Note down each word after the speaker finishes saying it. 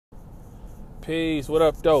Peace. What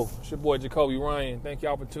up, though? It's your boy, Jacoby Ryan. Thank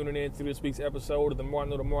y'all for tuning in to this week's episode of the More I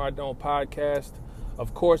Know, the More I Don't podcast.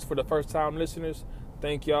 Of course, for the first-time listeners,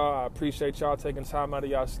 thank y'all. I appreciate y'all taking time out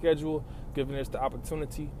of y'all schedule, giving us the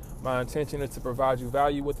opportunity. My intention is to provide you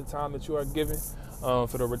value with the time that you are given.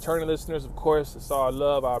 For the returning listeners, of course, it's all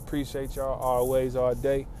love. I appreciate y'all always, all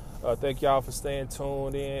day. Thank y'all for staying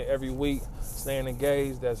tuned in every week, staying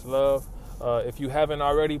engaged. That's love. If you haven't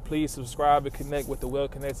already, please subscribe and connect with the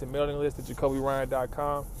well-connected mailing list at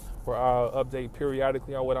jacobyryan.com, where I'll update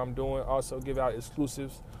periodically on what I'm doing. Also give out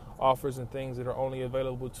exclusives, offers, and things that are only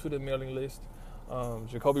available to the mailing list.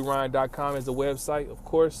 jacobyryan.com is the website, of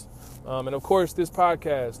course. And of course, this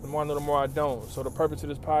podcast, the More I Know, the More I Don't. So the purpose of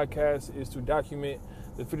this podcast is to document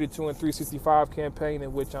the 52 and 365 campaign,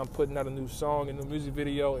 in which I'm putting out a new song and a music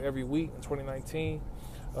video every week in 2019.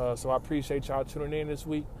 So I appreciate y'all tuning in this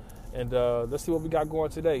week. And let's see what we got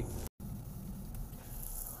going today.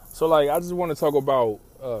 So, I just want to talk about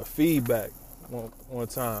feedback one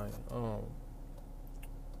time.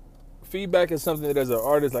 Feedback is something that, as an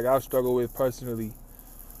artist, I've struggled with personally,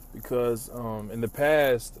 because in the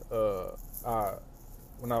past,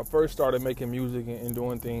 when I first started making music and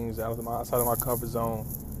doing things outside of my comfort zone,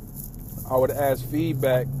 I would ask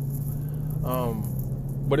feedback,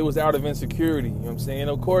 but it was out of insecurity. You know what I'm saying?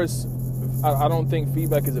 Of course, I don't think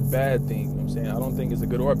feedback is a bad thing. You know what I'm saying? I don't think it's a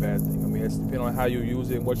good or a bad thing. I mean, it's depending on how you use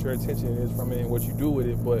it and what your intention is from it and what you do with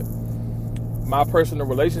it. But my personal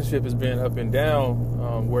relationship has been up and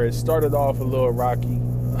down, where it started off a little rocky,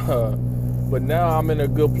 but now I'm in a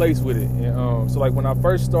good place with it. And, so when I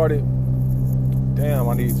first started, damn,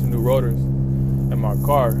 I need some new rotors in my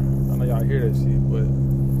car. I know y'all hear that shit, but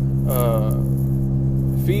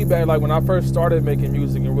feedback, when I first started making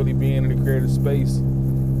music and really being in the creative space,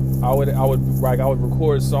 I would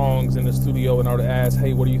record songs in the studio, and I would ask,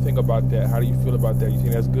 hey, what do you think about that? How do you feel about that? You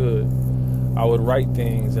think that's good? I would write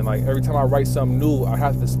things, and every time I write something new, I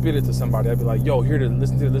have to spit it to somebody. I'd be like, yo, here,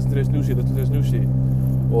 listen to this new shit, listen to this new shit.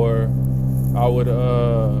 Or I would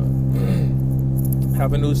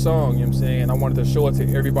have a new song, you know what I'm saying? I wanted to show it to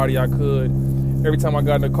everybody I could. Every time I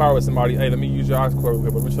got in the car with somebody, hey, let me use your aux cord real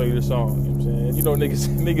quick, let me show you this song, you know what I'm saying? You know,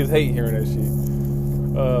 niggas hate hearing that shit.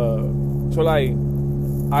 So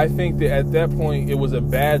I think that at that point, it was a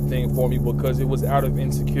bad thing for me, because it was out of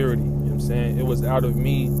insecurity. You know what I'm saying? It was out of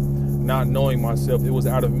me not knowing myself. It was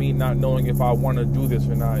out of me not knowing if I want to do this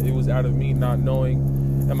or not. It was out of me not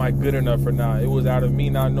knowing, am I good enough or not? It was out of me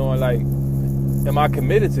not knowing, am I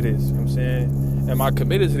committed to this? You know what I'm saying? Am I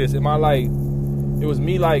committed to this? Am I it was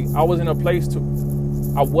me, I wasn't in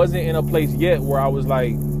a place yet where I was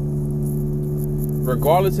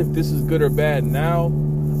regardless if this is good or bad now,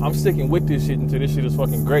 I'm sticking with this shit until this shit is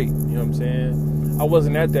fucking great. You know what I'm saying? I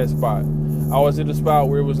wasn't at that spot. I was at the spot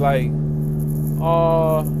where it was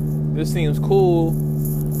this seems cool.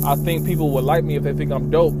 I think people would like me if they think I'm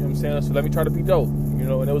dope. You know what I'm saying? So let me try to be dope. You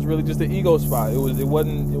know, and it was really just an ego spot. It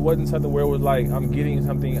wasn't something where it was I'm getting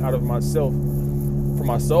something out of myself, from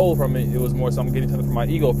my soul from it. It was more so I'm getting something from my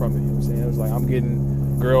ego from it. You know what I'm saying? It was I'm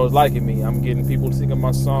getting girls liking me. I'm getting people singing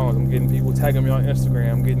my songs. I'm getting people tagging me on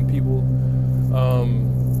Instagram. I'm getting people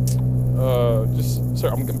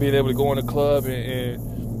I'm being able to go in a club and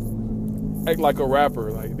act like a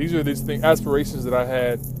rapper. These are aspirations that I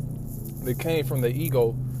had that came from the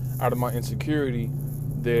ego, out of my insecurity,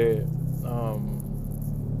 that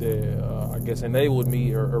I guess enabled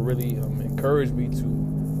me or really encouraged me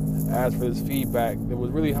to ask for this feedback that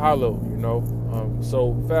was really hollow, you know.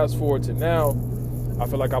 So fast forward to now, I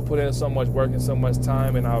feel like I put in so much work and so much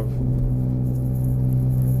time, and I've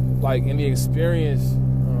in the experience.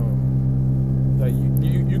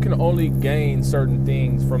 You can only gain certain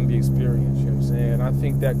things from the experience, you know what I'm saying? I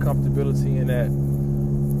think that comfortability and that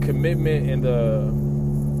commitment and the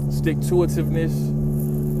stick-to-itiveness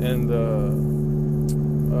and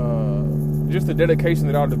just the dedication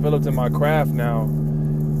that I've developed in my craft now,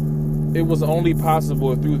 it was only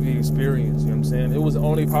possible through the experience, you know what I'm saying? It was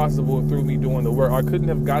only possible through me doing the work. I couldn't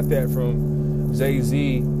have got that from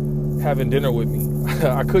Jay-Z having dinner with me.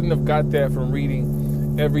 I couldn't have got that from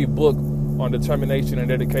reading every book on determination and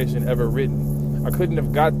dedication ever written. I couldn't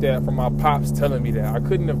have got that from my pops telling me that. I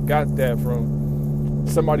couldn't have got that from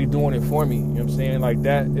somebody doing it for me. You know what I'm saying?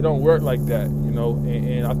 That, it don't work like that, you know?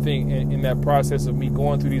 And I think in that process of me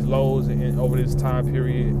going through these lows and over this time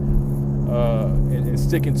period, and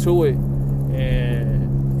sticking to it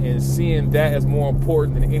and seeing that as more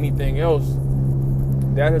important than anything else,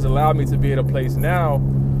 that has allowed me to be in a place now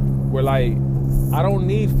where I don't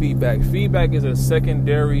need feedback. Feedback is a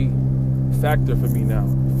secondary factor for me now.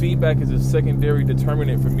 Feedback is a secondary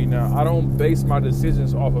determinant for me now. I don't base my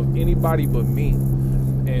decisions off of anybody but me.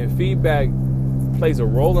 And feedback plays a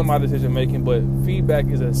role in my decision making, but feedback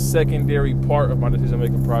is a secondary part of my decision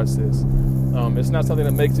making process. It's not something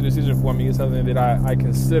that makes a decision for me. It's something that I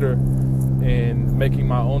consider in making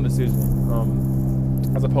my own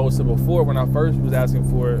decision. As opposed to before, when I first was asking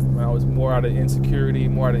for it, when I was more out of insecurity,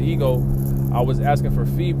 more out of ego, I was asking for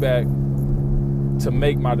feedback to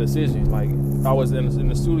make my decision. Like, if I was in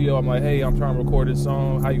the studio, I'm like, hey, I'm trying to record this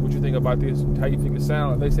song. What you think about this? How you think it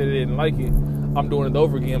sounds? If they said they didn't like it, I'm doing it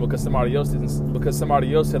over again because somebody else didn't. Because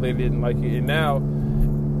somebody else said they didn't like it. And now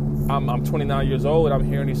I'm 29 years old, and I'm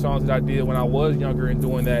hearing these songs that I did when I was younger and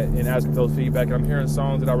doing that and asking for those feedback. And I'm hearing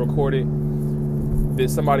songs that I recorded that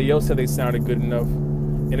somebody else said they sounded good enough,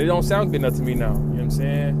 and they don't sound good enough to me now. You know what I'm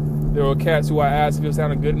saying? There were cats who I asked if it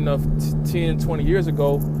sounded good enough 10, 20 years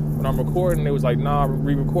ago when I'm recording. They was like, nah,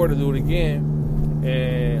 re-record it, do it again.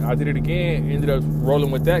 And I did it again, ended up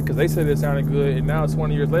rolling with that because they said it sounded good. And now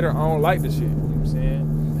 20 years later, I don't like the shit. You know what I'm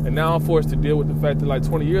saying? And now I'm forced to deal with the fact that like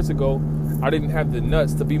 20 years ago, I didn't have the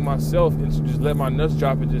nuts to be myself and to just let my nuts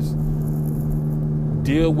drop and just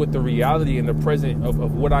deal with the reality and the present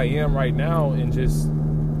of what I am right now and just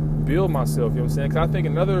build myself. You know what I'm saying? Because I think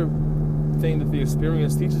another thing that the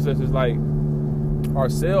experience teaches us is like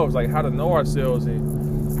ourselves, like how to know ourselves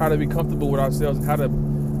and how to be comfortable with ourselves and how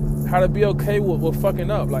to be okay with fucking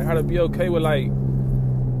up, like how to be okay with like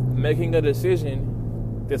making a decision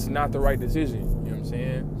that's not the right decision. You know what I'm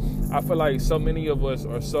saying? I feel like so many of us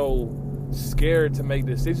are so scared to make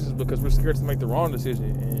decisions because we're scared to make the wrong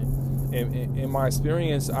decision. And in my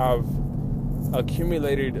experience, I've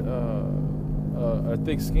accumulated a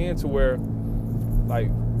thick skin to where, like,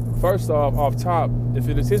 first off top, if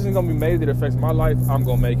a decision's gonna be made that affects my life, I'm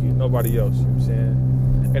gonna make it, nobody else. You know what I'm saying?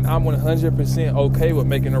 And I'm 100% okay with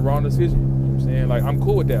making the wrong decision. You know what I'm saying? Like, I'm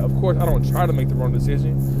cool with that. Of course, I don't try to make the wrong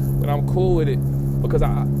decision, but I'm cool with it because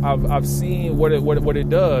I've seen what it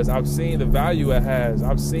does. I've seen the value it has.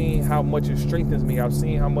 I've seen how much it strengthens me. I've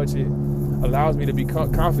seen how much it allows me to be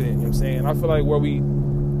confident. You know what I'm saying? I feel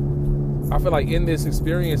like in this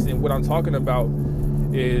experience and what I'm talking about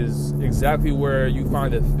is exactly where you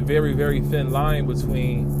find a very, very thin line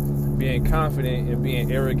between being confident and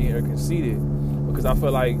being arrogant or conceited. Because I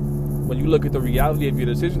feel like when you look at the reality of your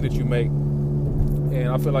decisions that you make, and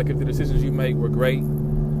I feel like if the decisions you make were great,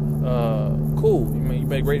 cool. You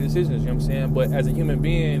make great decisions, you know what I'm saying? But as a human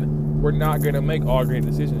being, we're not going to make all great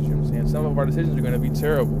decisions, you know what I'm saying? Some of our decisions are going to be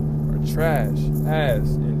terrible, or trash,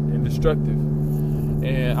 ass, and destructive.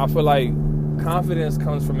 And I feel like confidence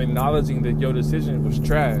comes from acknowledging that your decision was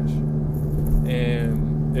trash.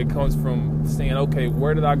 And it comes from saying, okay,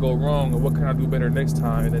 where did I go wrong and what can I do better next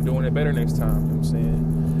time, and then doing it better next time, you know what I'm saying?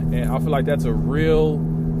 And I feel like that's a real,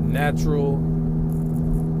 natural,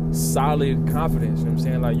 solid confidence, you know what I'm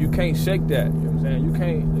saying? Like, you can't shake that, you know what I'm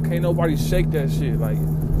saying? You can't nobody shake that shit. Like,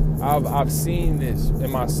 I've seen this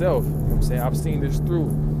in myself, you know what I'm saying? I've seen this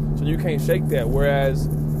through. So you can't shake that. Whereas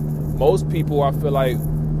most people, I feel like,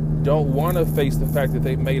 don't want to face the fact that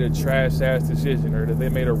they made a trash ass decision, or that they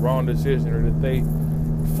made a wrong decision, or that they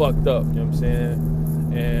fucked up, you know what I'm saying?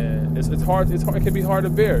 And it's hard, it can be hard to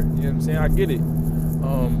bear, you know what I'm saying? I get it.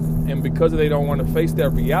 And because they don't want to face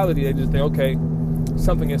that reality, they just think, okay,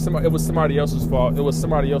 it was somebody else's fault, it was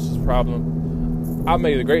somebody else's problem. I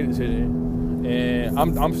made a great decision, and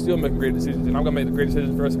I'm still making great decisions, and I'm gonna make the great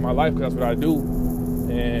decisions for the rest of my life because that's what I do.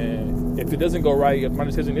 And if it doesn't go right, if my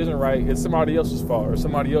decision isn't right, it's somebody else's fault, or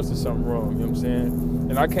somebody else did something wrong, you know what I'm saying?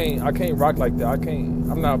 And I can't rock like that.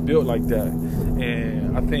 I'm not built like that.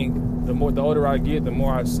 And I think the older I get, the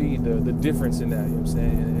more I see the difference in that, you know what I'm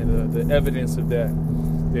saying? And the evidence of that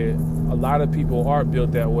a lot of people are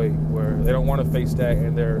built that way, where they don't want to face that,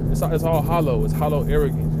 and it's all hollow. It's hollow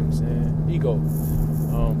arrogance, you know what I'm saying? Ego.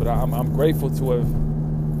 But I'm grateful to have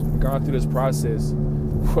gone through this process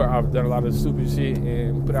where I've done a lot of stupid shit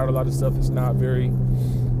and put out a lot of stuff that's not very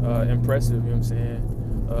impressive, you know what I'm saying?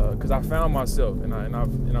 Because I found myself, and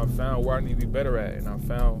I've found where I need to be better at, and I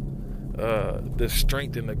found the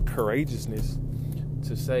strength and the courageousness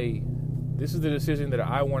to say, this is the decision that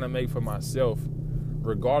I want to make for myself,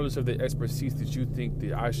 regardless of the expertise that you think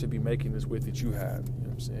that I should be making this with, that you have. You know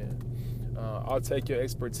what I'm saying? I'll take your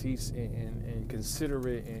expertise and consider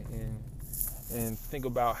it and think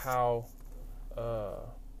about how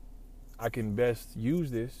I can best use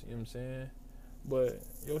this. You know what I'm saying? But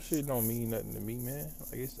your shit don't mean nothing to me, man.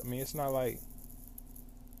 Like, it's not like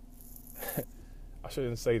I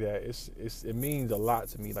shouldn't say that. It means a lot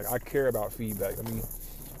to me. Like, I care about feedback. I mean,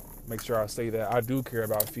 make sure I say that. I do care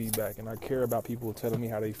about feedback, and I care about people telling me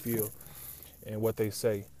how they feel and what they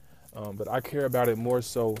say. But I care about it more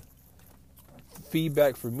so.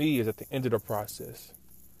 Feedback for me is at the end of the process.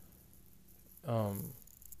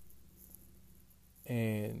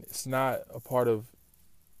 it's not a part of,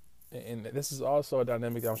 and this is also a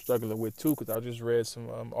dynamic that I'm struggling with too, because I just read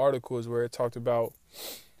some articles where it talked about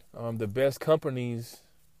the best companies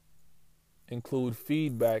include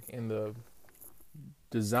feedback in the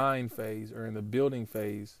design phase or in the building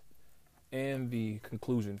phase and the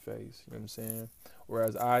conclusion phase. You know what I'm saying?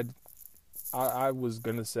 Whereas I was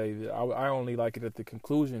gonna say that I only like it at the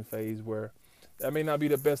conclusion phase, where that may not be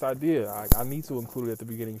the best idea. I need to include it at the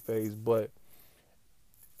beginning phase, but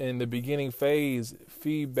in the beginning phase,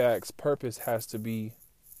 feedback's purpose has to be,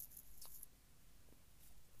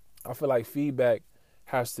 I feel like feedback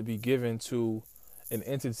has to be given to an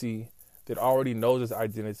entity that already knows its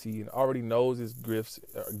identity and already knows its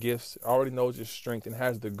gifts, already knows its strength, and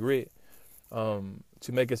has the grit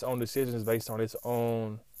to make its own decisions based on its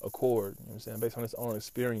own accord, you know what I'm saying, based on its own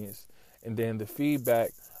experience. And then the feedback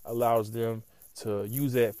allows them to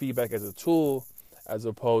use that feedback as a tool, as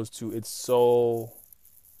opposed to its sole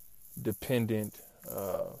dependent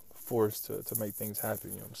force to make things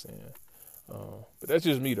happen, you know what I'm saying? But that's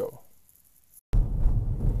just me though.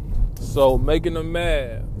 So Making Them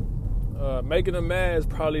Mad. Making Them Mad is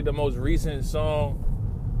probably the most recent song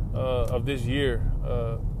of this year.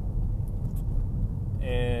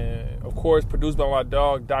 And of course produced by my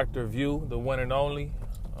dog Dr. View, the one and only.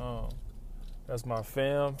 That's my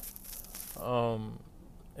fam.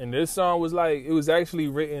 And this song was like, it was actually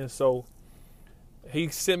written, so he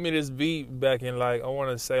sent me this beat back in like, I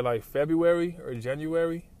want to say like February or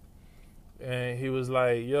January. And he was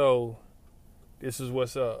like, yo, this is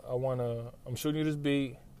what's up. I'm shooting you this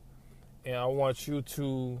beat, and I want you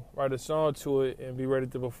to write a song to it and be ready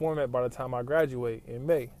to perform it by the time I graduate in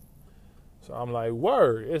May. So I'm like,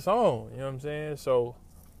 word, it's on, you know what I'm saying? So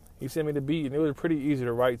he sent me the beat, and it was pretty easy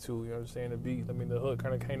to write to, you know what I'm saying? The beat, I mean, the hook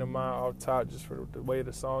kind of came to mind off top just for the way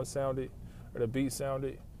the song sounded, or the beat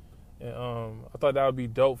sounded. And I thought that would be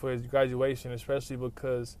dope for his graduation, especially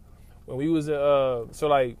because when we was, so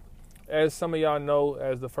like, as some of y'all know,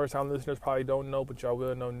 as the first-time listeners probably don't know, but y'all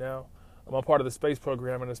will know now, I'm a part of the space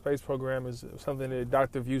program, and the space program is something that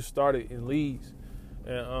Dr. View started in Leeds.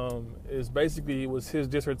 And it was his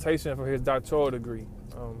dissertation for his doctoral degree.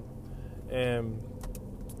 And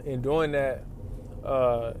in doing that,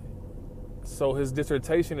 so his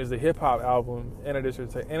dissertation is a hip-hop album and a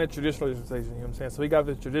traditional dissertation, you know what I'm saying? So he got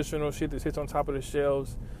the traditional shit that sits on top of the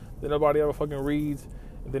shelves that nobody ever fucking reads.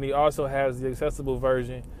 And then he also has the accessible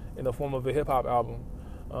version in the form of a hip-hop album,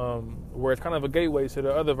 where it's kind of a gateway to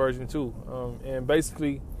the other version too. And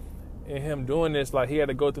basically, in him doing this, like, he had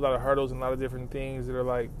to go through a lot of hurdles and a lot of different things that are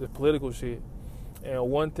like the political shit. And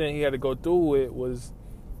one thing he had to go through with was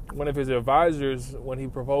one of his advisors, when he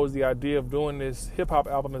proposed the idea of doing this hip-hop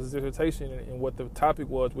album as a dissertation, and what the topic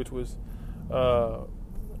was, which was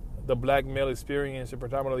the black male experience in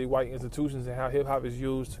predominantly white institutions, and how hip-hop is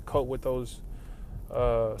used to cope with those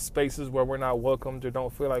spaces where we're not welcomed or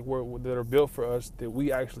don't feel like that are built for us, that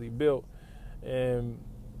we actually built. And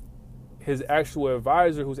his actual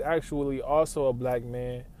advisor, who's actually also a black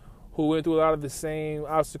man, who went through a lot of the same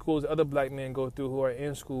obstacles other black men go through who are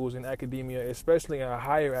in schools and academia, especially in a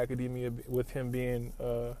higher academia, with him being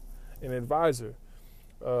an advisor,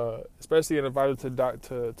 especially an advisor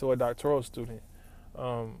to a doctoral student.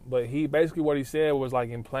 But he basically, what he said was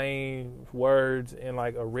like in plain words in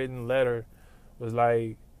like a written letter, was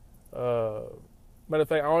like, matter of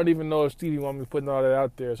fact, I don't even know if Stevie want me putting all that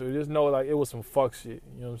out there, so just know like it was some fuck shit,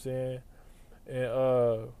 you know what I'm saying?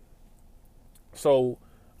 And so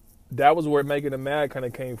that was where Making Them Mad kind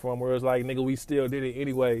of came from, where it was like, nigga, we still did it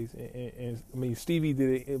anyways. And I mean, Stevie did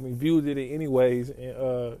it, I mean, View did it anyways,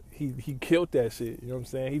 and he killed that shit, you know what I'm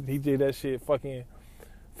saying? He did that shit fucking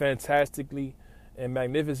fantastically and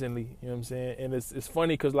magnificently, you know what I'm saying? And it's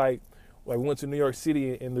funny because like we went to New York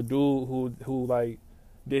City, and the dude who like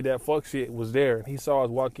did that fuck shit was there, and he saw us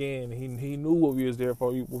walk in, and he knew what we was there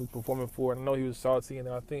for, what we was performing for, and I know he was salty, and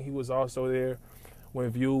I think he was also there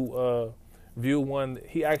when View won.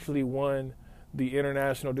 He actually won the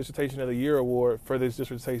International Dissertation of the Year award for this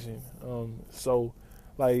dissertation. So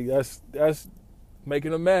like that's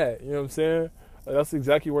Making Them Mad, you know what I'm saying? That's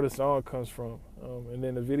exactly where the song comes from. And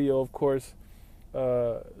then the video, of course,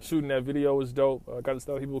 shooting that video was dope. Got to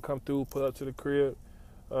stuff people come through, pull up to the crib.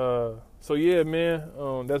 So yeah,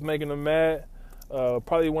 man, that's Making Them Mad.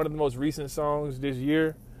 Probably one of the most recent songs this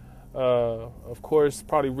year. Of course,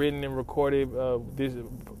 probably written and recorded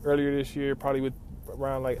earlier this year, probably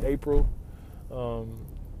around like April,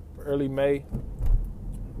 early May.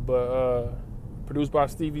 But produced by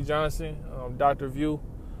Stevie Johnson, Dr. View.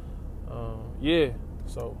 Yeah,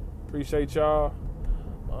 so appreciate y'all.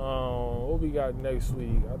 What we got next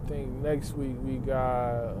week? I think next week we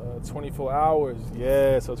got 24 hours.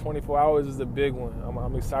 Yeah, so 24 hours is the big one.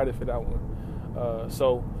 I'm excited for that one.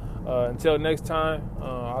 So until next time,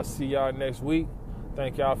 I'll see y'all next week.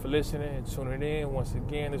 Thank y'all for listening and tuning in. Once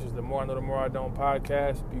again, this is the More I Know, the More I Don't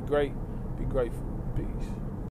podcast. Be great. Be grateful. Peace.